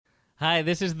Hi,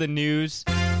 this is the news.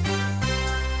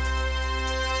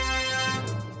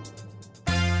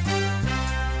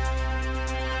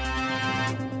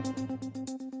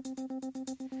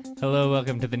 Hello,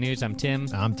 welcome to the news. I'm Tim.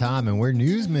 I'm Tom, and we're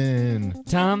newsmen.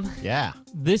 Tom, Yeah.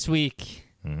 this week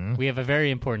we have a very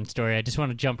important story. I just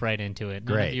want to jump right into it.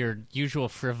 None of Great. your usual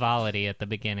frivolity at the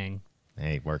beginning.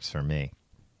 Hey, works for me.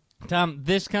 Tom,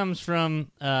 this comes from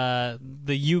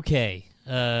the UK,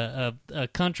 a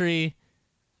country,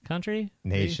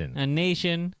 Nation. a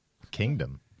nation,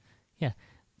 Kingdom. yeah,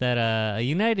 that a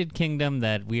United Kingdom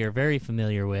that we are very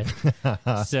familiar with.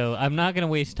 So I'm not going to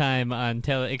waste time on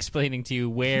explaining to you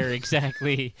where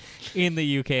exactly in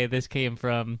the UK this came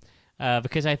from,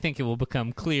 because I think it will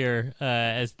become clear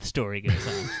as the story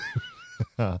goes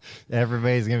on.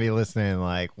 Everybody's going to be listening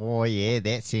like, oh, yeah,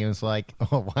 that seems like,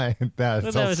 why? That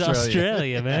was was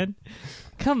Australia, man.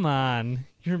 Come on.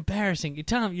 You're embarrassing.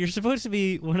 Tom, you're supposed to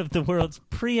be one of the world's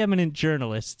preeminent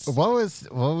journalists. What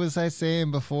was I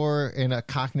saying before in a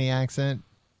Cockney accent?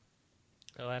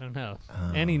 Oh, I don't know.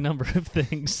 Any number of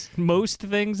things. Most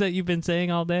things that you've been saying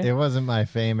all day? It wasn't my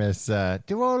famous,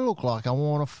 do I look like I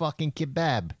want a fucking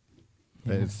kebab?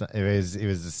 But it was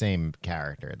the same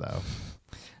character, though.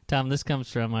 Tom, this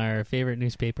comes from our favorite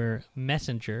newspaper,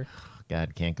 Messenger.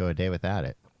 God, can't go a day without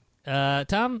it.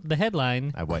 Tom, the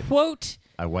headline, quote,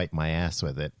 I wipe my ass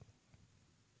with it.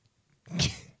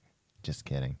 Just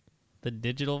kidding. the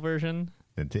digital version.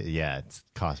 Yeah, it's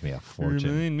cost me a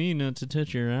fortune. Remind me not to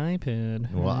touch your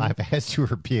iPad. Well, I've asked you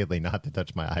repeatedly not to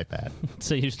touch my iPad.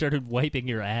 So you started wiping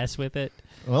your ass with it?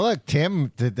 Well, look,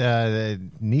 Tim,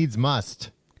 needs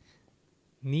must.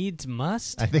 Needs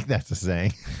must? I think that's a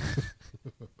saying.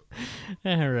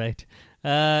 All right.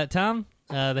 Tom,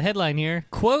 the headline here,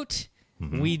 quote,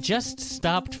 we just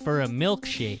stopped for a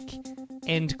milkshake,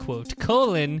 end quote,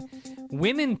 colon,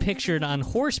 women pictured on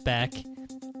horseback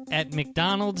at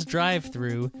McDonald's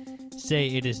drive-thru say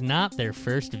it is not their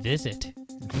first visit.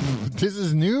 This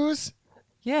is news?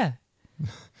 Yeah.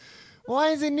 Why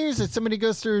is it news that somebody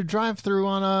goes through a drive-thru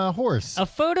on a horse? A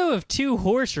photo of two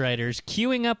horse riders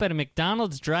queuing up at a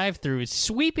McDonald's drive-thru is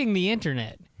sweeping the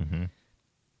internet.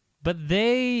 But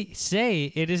they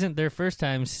say it isn't their first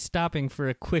time stopping for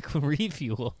a quick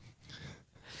refuel.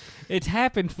 It's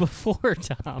happened before,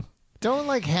 Tom. Don't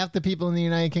like half the people in the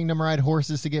United Kingdom ride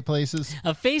horses to get places?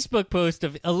 A Facebook post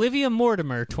of Olivia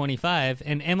Mortimer, 25,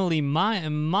 and Emily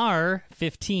Marr,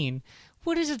 15.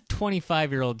 What is a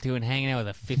 25-year-old doing hanging out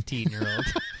with a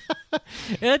 15-year-old?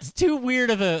 That's too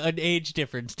weird of an age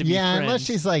difference to be friends. Yeah, unless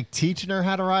she's like teaching her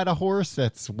how to ride a horse,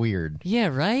 that's weird. Yeah,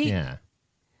 right? Yeah.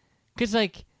 Because,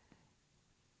 like,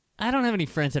 I don't have any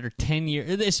friends that are 10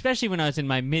 years, especially when I was in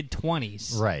my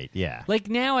mid-20s. Right, yeah. Like,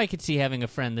 now I could see having a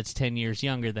friend that's 10 years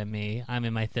younger than me. I'm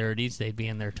in my 30s. They'd be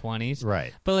in their 20s.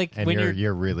 Right. But, like, and when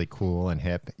you're really cool and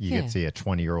hip. You Yeah. could see a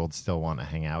 20-year-old still want to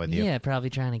hang out with you. Yeah, probably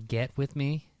trying to get with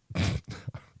me,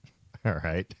 All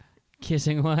right.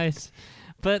 kissing-wise.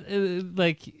 But,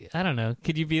 like, I don't know.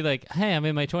 Could you be like, hey, I'm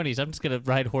in my 20s. I'm just going to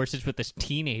ride horses with this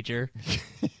teenager.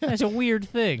 That's a weird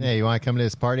thing. Hey, you want to come to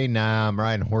this party? Nah, I'm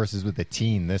riding horses with a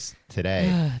teen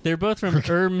today. They're both from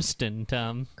Urmston,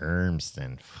 Tom.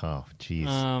 Urmston. Oh,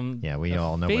 jeez. Yeah, we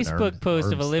all know Facebook what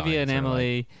post of Olivia and Urmsteins are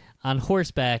Emily on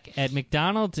horseback at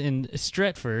McDonald's in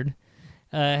Stretford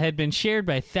had been shared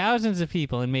by thousands of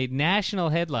people and made national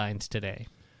headlines today.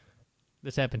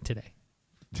 This happened today.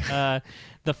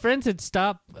 The friends had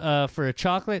stopped for a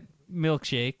chocolate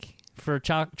milkshake,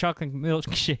 chocolate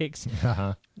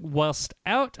milkshakes, whilst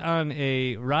out on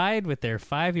a ride with their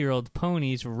 5-year-old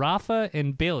ponies, Rafa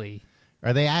and Billy.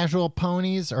 Are they actual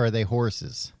ponies or are they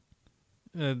horses?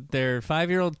 They're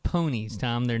 5-year-old ponies,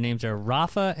 Tom. Their names are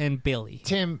Rafa and Billy.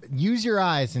 Tim, use your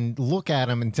eyes and look at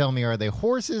them and tell me, are they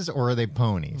horses or are they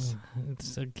ponies?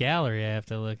 It's a gallery I have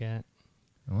to look at.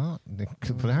 Well,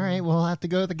 all right, we'll have to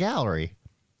go to the gallery.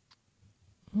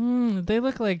 They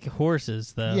look like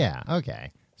horses, though. Yeah,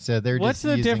 okay. So they're What's just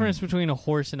the using- difference between a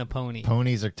horse and a pony?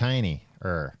 Ponies are tiny.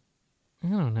 I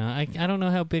don't know. I don't know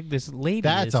how big this lady is.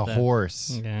 That's a though.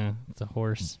 horse. Yeah, it's a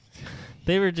horse.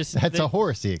 They were just... That's a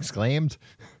horse, he exclaimed.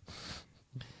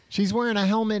 She's wearing a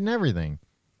helmet and everything.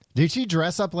 Did she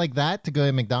dress up like that to go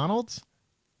to McDonald's?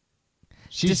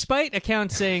 Despite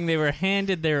accounts saying they were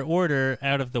handed their order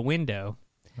out of the window,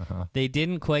 they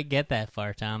didn't quite get that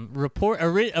far, Tom.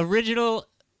 Original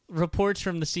reports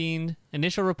from the scene,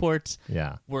 initial reports,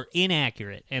 were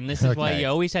inaccurate. And this is why you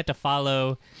always have to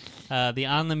follow the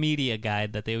On the Media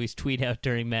guide that they always tweet out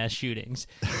during mass shootings.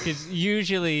 Because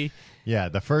usually... Yeah,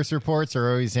 the first reports are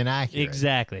always inaccurate.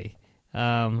 Exactly.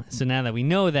 So now that we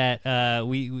know that,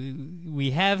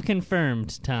 we have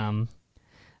confirmed, Tom,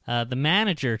 The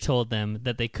manager told them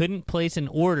that they couldn't place an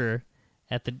order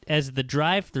as the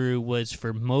drive-through was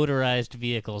for motorized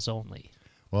vehicles only.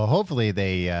 Well, hopefully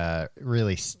they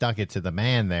really stuck it to the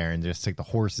man there and just took the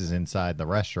horses inside the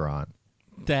restaurant.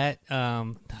 That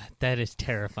is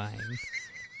terrifying.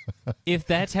 If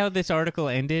that's how this article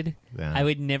ended, Yeah. I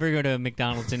would never go to a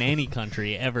McDonald's in any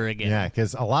country ever again. Yeah,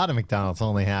 because a lot of McDonald's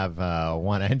only have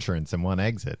one entrance and one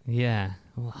exit. Yeah.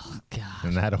 Oh, God.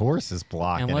 And that horse is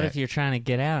blocking And what it. if you're trying to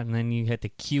get out and then you have to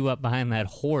queue up behind that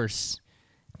horse?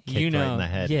 Kicked You right know, in the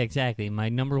head. yeah, exactly. My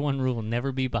number one rule: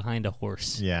 never be behind a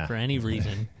horse. Yeah. For any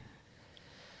reason.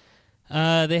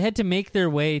 They had to make their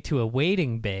way to a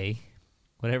waiting bay,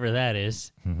 whatever that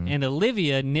is, and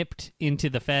Olivia nipped into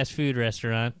the fast food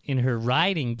restaurant in her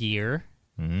riding gear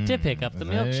to pick up the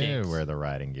They milkshakes. wear the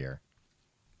riding gear.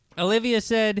 Olivia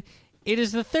said, "It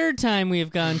is the third time we have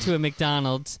gone to a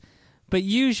McDonald's, but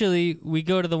usually we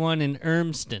go to the one in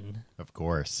Urmston." Of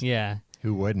course. Yeah.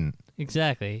 Who wouldn't?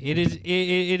 Exactly. It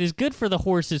is good for the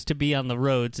horses to be on the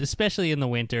roads, especially in the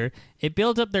winter. It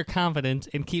builds up their confidence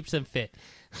and keeps them fit.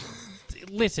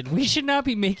 Listen, we should not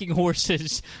be making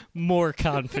horses more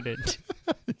confident.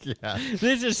 Yeah.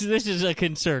 This is a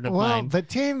concern of Well, mine. but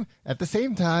Tim, at the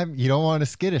same time, you don't want a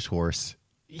skittish horse.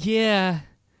 Yeah.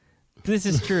 This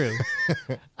is true.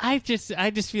 I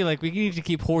just feel like we need to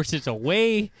keep horses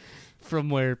away from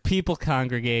where people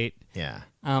congregate. Yeah.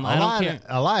 I don't care.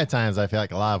 A lot of times, I feel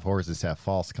like a lot of horses have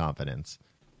false confidence.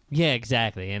 Yeah,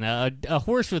 exactly. And a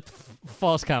horse with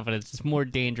false confidence is more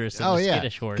dangerous than a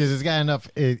skittish horse. Because it's got enough.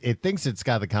 It thinks it's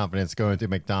got the confidence going to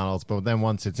McDonald's, but then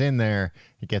once it's in there,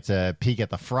 it gets a peek at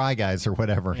the Fry Guys or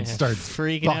whatever and starts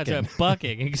freaking out, bucking.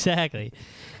 bucking. Exactly.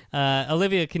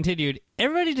 Olivia continued.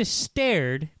 Everybody just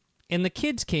stared, and the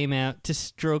kids came out to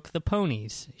stroke the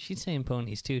ponies. She's saying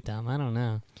ponies too, Tom. I don't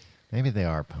know. Maybe they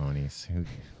are ponies.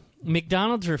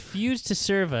 McDonald's refused to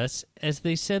serve us as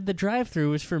they said the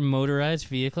drive-thru was for motorized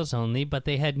vehicles only, but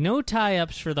they had no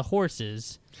tie-ups for the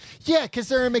horses. Yeah, because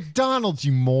they're a McDonald's,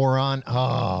 you moron.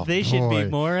 Oh, They should boy.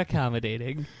 be more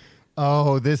accommodating.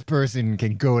 Oh, this person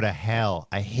can go to hell.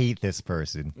 I hate this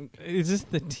person. Is this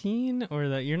the teen or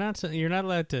the you're not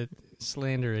allowed to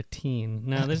slander a teen?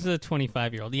 No, this is a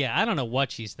 25-year-old. Yeah, I don't know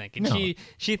what she's thinking. No.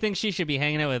 She thinks she should be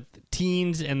hanging out with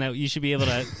teens and that you should be able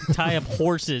to tie up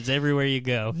horses everywhere you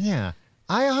go. Yeah,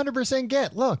 I 100%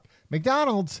 get. Look,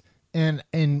 McDonald's and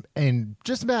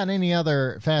just about any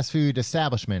other fast food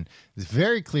establishment is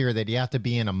very clear that you have to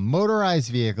be in a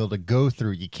motorized vehicle to go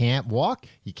through. You can't walk,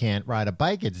 you can't ride a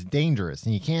bike, it's dangerous,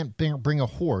 and you can't bring a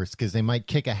horse because they might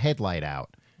kick a headlight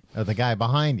out of the guy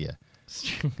behind you.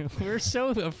 We're so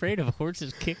afraid of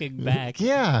horses kicking back.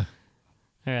 Yeah.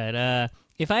 All right.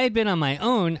 If I had been on my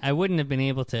own, I wouldn't have been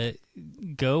able to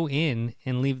go in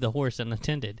and leave the horse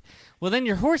unattended. Well, then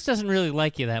your horse doesn't really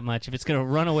like you that much if it's going to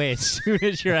run away as soon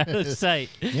as you're out of sight.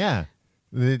 Yeah.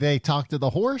 Did they talk to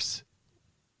the horse?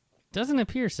 Doesn't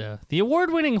appear so. The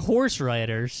award-winning horse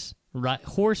riders,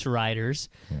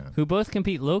 who both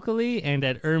compete locally and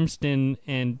at Urmston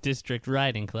and District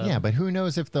Riding Club. Yeah, but who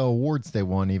knows if the awards they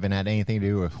won even had anything to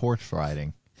do with horse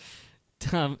riding.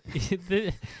 Tom,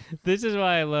 this is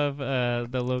why I love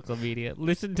the local media.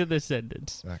 Listen to this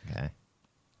sentence. Okay.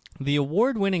 The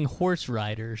award-winning horse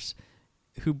riders,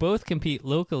 who both compete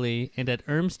locally and at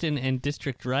Urmston and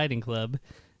District Riding Club,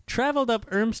 traveled up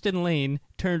Urmston Lane,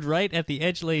 turned right at the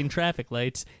edge lane traffic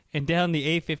lights, and down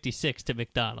the A56 to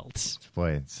McDonald's.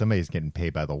 Boy, somebody's getting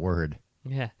paid by the word.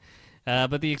 Yeah.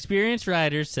 But the experienced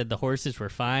riders said the horses were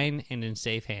fine and in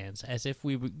safe hands, as if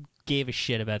we gave a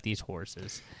shit about these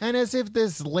horses. And as if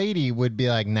this lady would be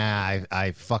like, nah,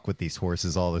 I fuck with these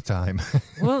horses all the time.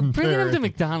 Well, bringing them to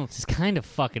McDonald's is kind of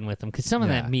fucking with them, because some of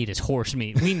Yeah. that meat is horse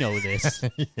meat. We know this.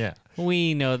 Yeah.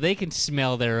 We know. They can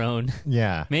smell their own.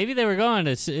 Yeah. Maybe they were going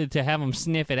to have them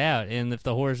sniff it out, and if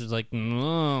the horse was like,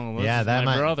 no, this is that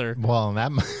my might, brother. Well,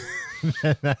 that might,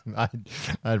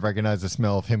 I'd recognize the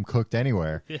smell of him cooked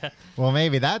anywhere. Yeah. Well,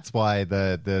 maybe that's why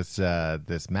this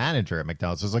manager at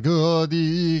McDonald's was like, oh,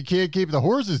 you can't keep the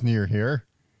horses near here.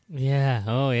 Yeah.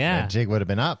 Oh, yeah. That jig would have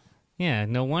been up. Yeah,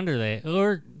 no wonder they...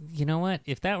 Or, you know what?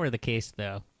 If that were the case,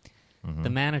 though, the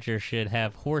manager should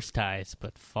have horse ties,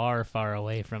 but far, far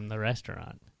away from the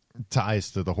restaurant.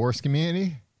 Ties to the horse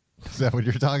community? Is that what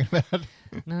you're talking about?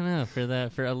 No,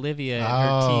 for Olivia and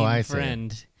Oh, her I teen see.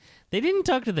 friend. They didn't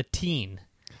talk to the teen.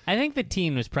 I think the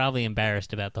teen was probably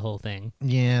embarrassed about the whole thing.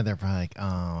 Yeah, they're probably like, oh,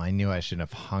 I knew I shouldn't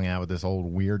have hung out with this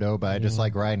old weirdo, but I just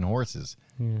like riding horses.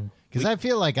 Because I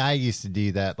feel like I used to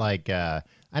do that. Like, I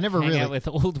never Hang really... out with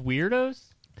old weirdos?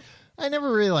 I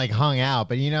never really like hung out,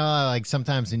 but you know, like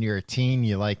sometimes when you're a teen,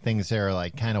 you like things that are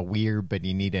like kind of weird, but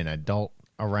you need an adult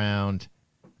around.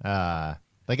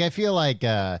 Like Like, I feel like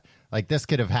this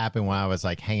could have happened when I was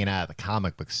like hanging out at the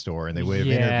comic book store, and they would have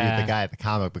Yeah. interviewed the guy at the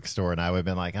comic book store, and I would have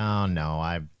been like, oh no,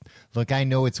 I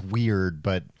know it's weird,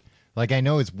 but like, I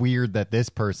know it's weird that this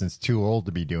person's too old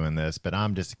to be doing this, but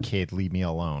I'm just a kid. Leave me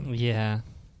alone. Yeah.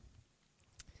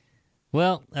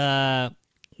 Well,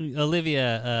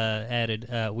 Olivia added,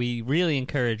 we really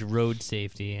encourage road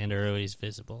safety and are always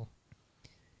visible.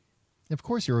 Of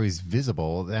course, you're always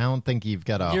visible. I don't think you've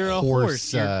got You're a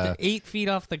horse. You're uh, 8 feet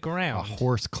off the a ground.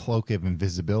 horse cloak of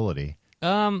invisibility.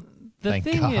 The Thank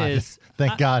thing God. is,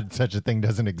 Thank God such a thing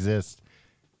doesn't exist.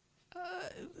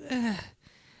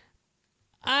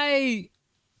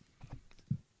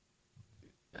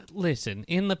 Listen,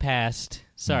 in the past,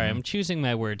 sorry, I'm choosing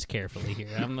my words carefully here.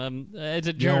 I'm as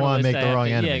a You don't journalist, wanna make the I have wrong to-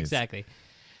 Yeah, enemies. exactly.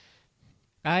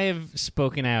 I have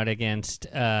spoken out against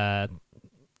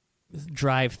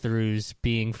drive-throughs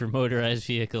being for motorized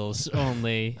vehicles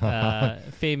only.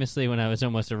 Famously, when I was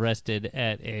almost arrested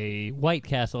at a White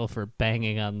Castle for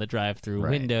banging on the drive-through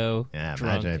Right. window, Yeah,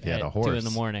 drunk imagine if you had at a 2 in the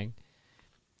horse. morning.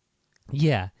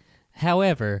 Yeah.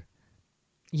 However,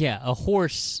 yeah, a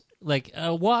horse, like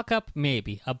a walk up,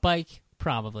 maybe. A bike,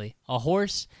 probably. A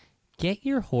horse, get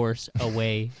your horse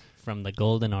away from the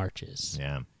Golden Arches.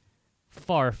 Yeah.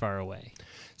 Far, far away.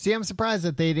 See, I'm surprised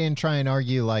that they didn't try and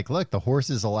argue like, look, the horse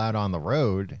is allowed on the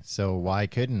road, so why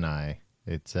couldn't I?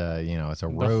 It's it's a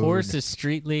road. The horse is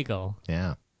street legal.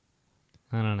 Yeah.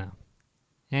 I don't know.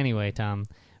 Anyway, Tom,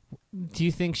 do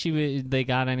you think they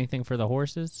got anything for the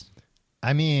horses?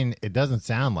 I mean, it doesn't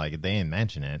sound like it. They didn't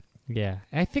mention it. Yeah,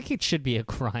 I think it should be a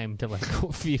crime to like go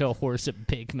feed a horse a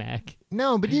Big Mac.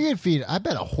 No, but you could feed. I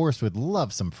bet a horse would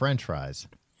love some French fries.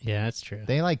 Yeah, that's true.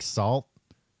 They like salt.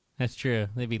 That's true.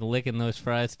 They'd be licking those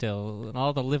fries till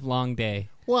all the live long day.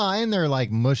 Well, and they're like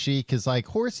mushy because like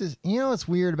horses. You know what's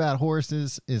weird about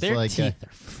horses is Their like teeth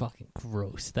are fucking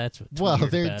gross. That's what's well,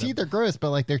 weird their about teeth them. are gross,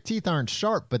 but like their teeth aren't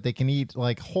sharp, but they can eat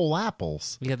like whole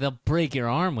apples. Yeah, they'll break your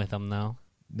arm with them though.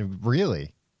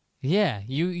 Really? Yeah,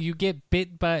 you get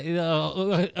bit by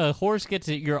a horse gets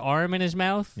your arm in his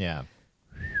mouth. Yeah.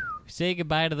 Say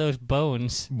goodbye to those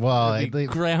bones. Well, They'll be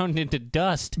ground into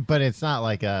dust. but it's not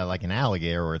like an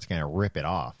alligator where it's gonna rip it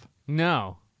off.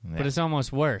 No, Yeah. but it's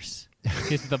almost worse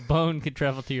because the bone could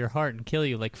travel to your heart and kill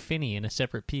you like Finney in a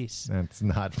separate piece. That's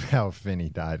not how Finney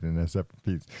died in a separate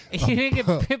piece. He didn't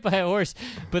get bit by a horse,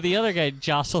 but the other guy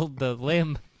jostled the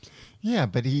limb. Yeah,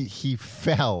 but he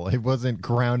fell. It wasn't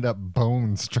ground up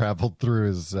bones traveled through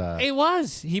his. It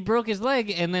was. He broke his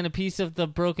leg, and then a piece of the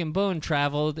broken bone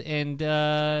traveled and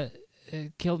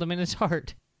killed him in his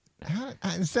heart.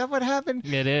 Is that what happened?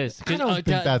 It is. I don't think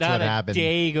that's not what a happened.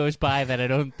 day goes by that I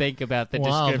don't think about the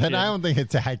Wow, description. then I don't think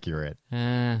it's accurate.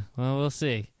 Well, we'll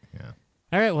see. Yeah.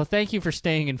 All right. Well, thank you for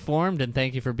staying informed, and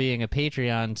thank you for being a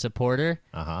Patreon supporter.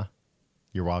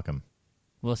 You're welcome.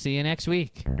 We'll see you next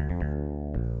week.